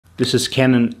This is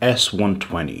Canon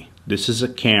S120. This is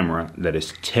a camera that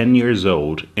is 10 years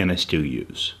old and I still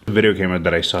use. A video camera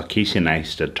that I saw Casey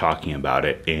Neistat talking about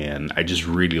it, and I just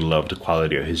really loved the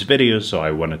quality of his videos, so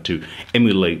I wanted to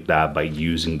emulate that by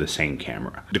using the same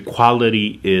camera. The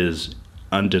quality is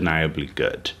undeniably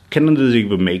good. Canon doesn't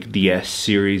even make the S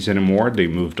series anymore. They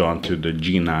moved on to the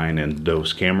G9 and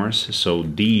those cameras, so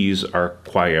these are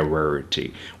quite a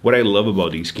rarity. What I love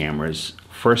about these cameras,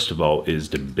 first of all, is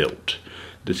the build.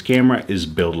 This camera is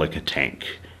built like a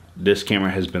tank. This camera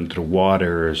has been through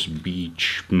waters,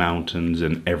 beach, mountains,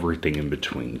 and everything in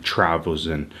between. Travels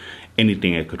and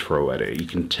anything I could throw at it. You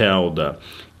can tell that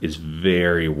it's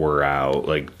very wore out.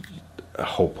 Like, a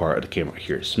whole part of the camera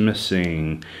here is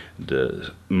missing.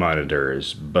 The monitor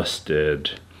is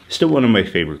busted. Still one of my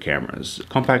favorite cameras.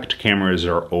 Compact cameras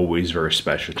are always very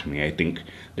special to me. I think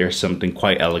there's something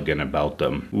quite elegant about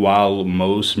them. While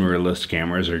most mirrorless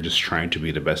cameras are just trying to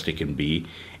be the best they can be,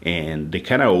 and they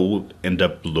kind of all end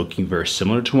up looking very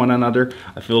similar to one another,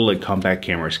 I feel like compact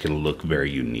cameras can look very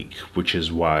unique, which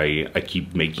is why I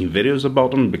keep making videos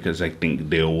about them, because I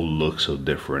think they all look so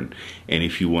different. And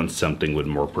if you want something with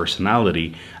more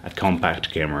personality, a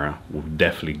compact camera will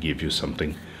definitely give you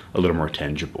something a little more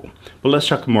tangible. But let's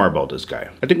talk more about this guy.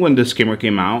 I think when this camera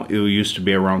came out, it used to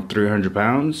be around 300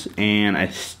 pounds, and I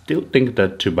still think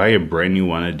that to buy a brand new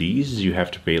one of these, you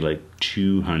have to pay like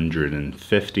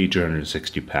 250,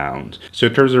 260 pounds. So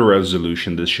in terms of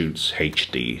resolution, this shoots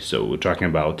HD. So we're talking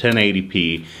about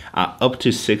 1080p, up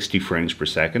to 60 frames per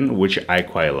second, which I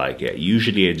quite like it.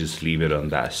 Usually I just leave it on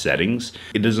that settings.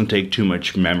 It doesn't take too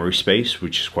much memory space,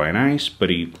 which is quite nice,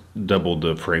 but double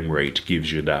the frame rate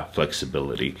gives you that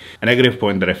flexibility. A negative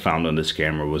point that I found on this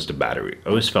camera was the battery. I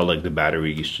always felt like the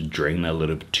battery used to drain a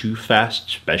little bit too fast,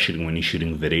 especially when you're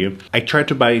shooting video. I tried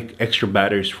to buy extra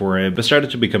batteries for it, but started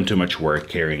to become too much work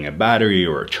carrying a battery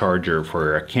or a charger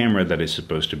for a camera that is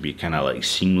supposed to be kind of like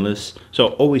seamless. So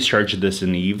I'll always charge this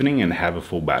in the evening and have a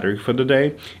full battery for the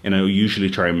day, and I'll usually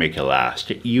try and make it last.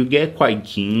 You get quite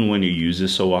keen when you use it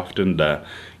so often that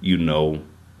you know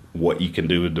what you can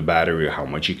do with the battery or how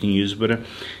much you can use with it.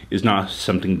 It's not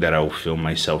something that I'll film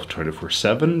myself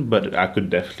 24/7, but I could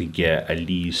definitely get at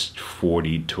least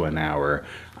 40 to an hour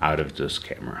out of this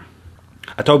camera.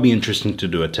 I thought it'd be interesting to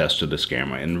do a test of this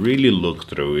camera and really look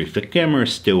through if the camera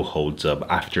still holds up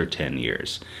after 10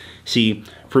 years. See,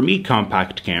 for me,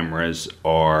 compact cameras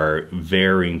are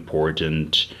very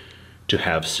important to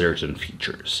have certain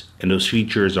features. And those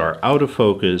features are out of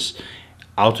focus,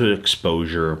 out of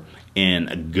exposure,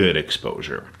 and a good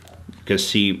exposure. Because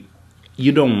see,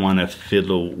 you don't want to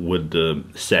fiddle with the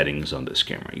settings on this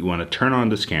camera. You want to turn on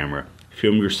this camera,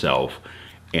 film yourself,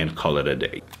 and call it a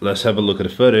day. Let's have a look at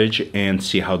the footage and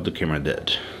see how the camera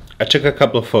did. I took a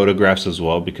couple of photographs as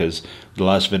well, because the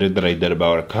last video that I did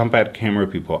about a compact camera,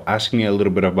 people asking me a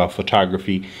little bit about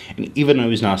photography, and even though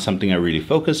it's not something I really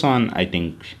focus on, I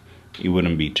think it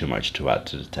wouldn't be too much to add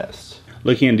to the test.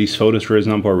 Looking at these photos, for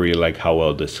example, I really like how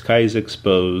well the sky is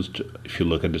exposed. If you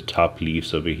look at the top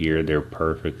leaves over here, they're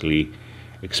perfectly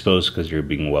exposed because they're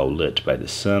being well lit by the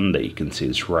sun that you can see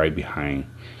is right behind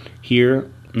here.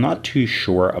 Not too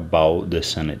sure about the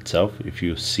sun itself. If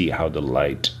you see how the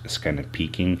light is kind of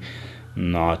peaking,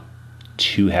 not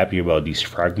too happy about these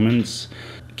fragments.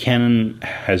 Canon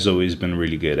has always been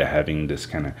really good at having this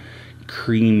kind of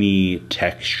creamy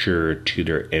texture to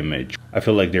their image. I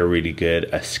feel like they're really good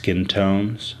at skin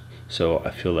tones. So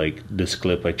I feel like this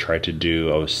clip I tried to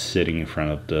do, I was sitting in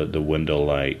front of the window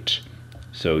light.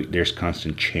 So there's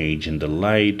constant change in the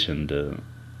light and the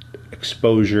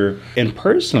exposure. And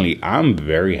personally, I'm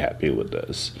very happy with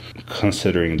this.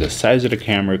 Considering the size of the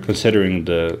camera, considering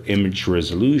the image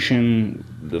resolution,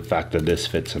 the fact that this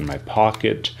fits in my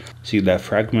pocket. See, that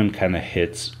fragment kind of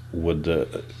hits with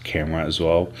the camera as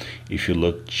well. If you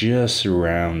look just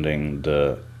surrounding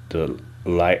the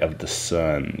light of the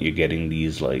sun, you're getting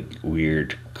these like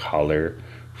weird color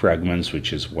fragments,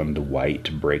 which is when the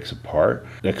white breaks apart.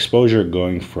 The exposure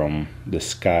going from the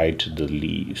sky to the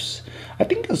leaves, I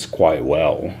think is quite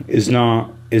well. It's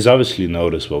obviously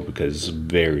noticeable because it's a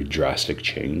very drastic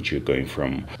change. You're going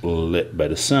from lit by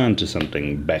the sun to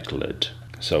something backlit.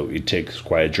 So it takes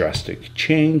quite a drastic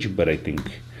change, but I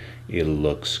think it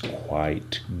looks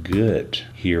quite good.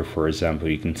 Here, for example,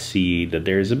 you can see that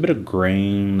there's a bit of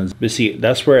grain. But see,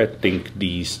 that's where I think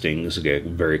these things get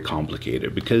very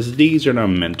complicated, because these are not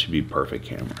meant to be perfect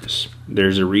cameras.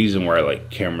 There's a reason why like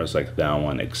cameras like that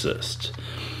one exist.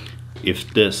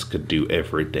 If this could do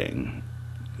everything,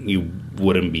 you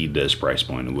wouldn't be this price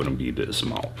point, it wouldn't be this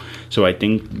small. So I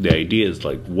think the idea is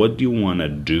like, what do you want to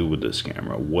do with this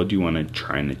camera? What do you want to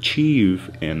try and achieve,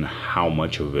 and how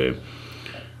much of it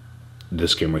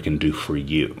this camera can do for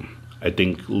you. I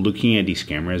think looking at these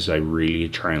cameras, I really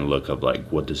try and look up like,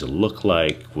 what does it look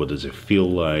like? What does it feel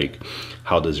like?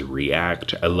 How does it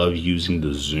react? I love using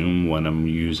the zoom when I'm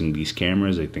using these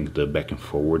cameras. I think the back and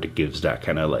forward gives that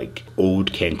kind of like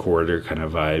old camcorder kind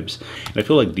of vibes. And I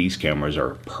feel like these cameras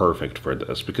are perfect for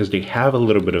this because they have a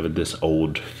little bit of this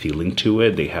old feeling to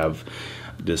it. They have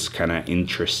this kind of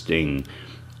interesting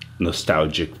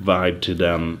nostalgic vibe to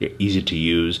them. They're easy to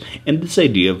use. And this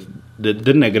idea of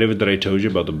the negative that I told you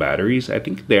about the batteries, I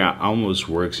think that almost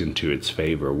works into its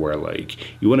favor, where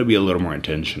like you want to be a little more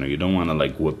intentional. You don't want to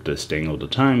like whip this thing all the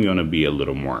time. You want to be a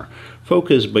little more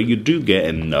focused, but you do get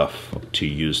enough to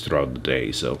use throughout the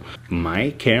day. So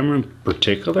my camera in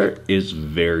particular is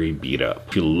very beat up.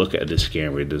 If you look at this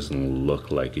camera, it doesn't look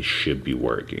like it should be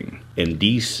working. And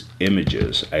these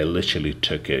images, I literally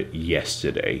took it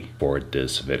yesterday for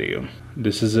this video.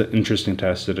 This is an interesting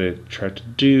test that I tried to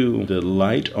do. The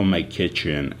light on my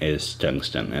kitchen is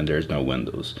tungsten and there's no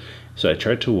windows. So I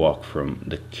tried to walk from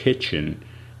the kitchen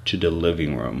to the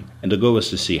living room, and the goal was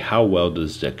to see how well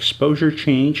does the exposure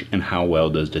change and how well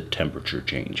does the temperature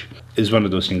change. It's one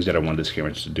of those things that I want this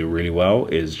camera to do really well,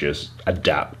 is just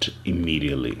adapt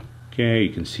immediately. Okay, you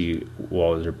can see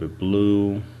walls are a bit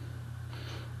blue.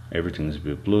 Everything's a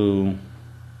bit blue.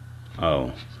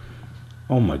 Oh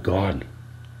my god.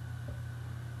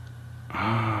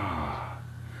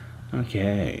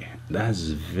 Okay, that's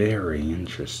very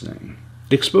interesting.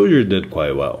 The exposure did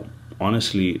quite well.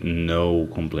 Honestly, no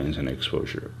complaints on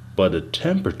exposure, but the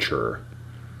temperature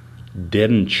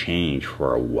didn't change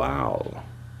for a while.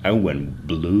 I went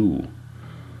blue.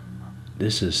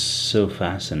 This is so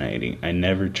fascinating. I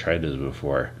never tried this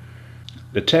before.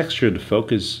 The texture, the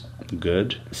focus,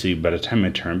 good. See, by the time I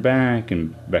turn back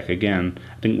and back again,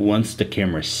 I think once the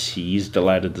camera sees the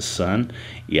light of the sun,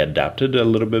 it adapted a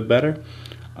little bit better.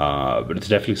 But it's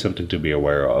definitely something to be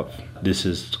aware of. This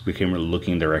is the camera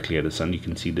looking directly at the sun. You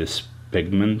can see this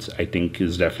pigment, I think,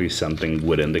 is definitely something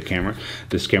within the camera.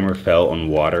 This camera fell on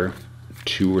water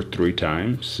 2 or 3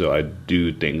 times, so I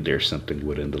do think there's something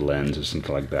within the lens or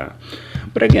something like that.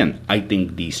 But again, I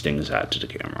think these things add to the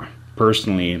camera.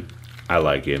 Personally, I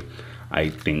like it. I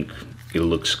think it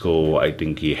looks cool. I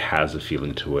think it has a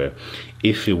feeling to it.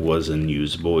 If it was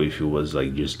unusable, if it was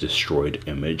like just destroyed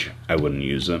image, I wouldn't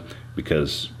use it,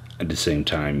 because at the same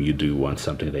time you do want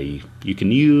something that you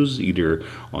can use either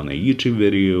on a YouTube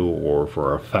video or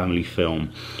for a family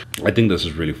film. I think this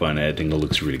is really fun. I think it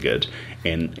looks really good,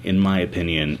 and in my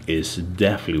opinion it's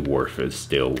definitely worth it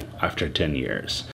still after 10 years.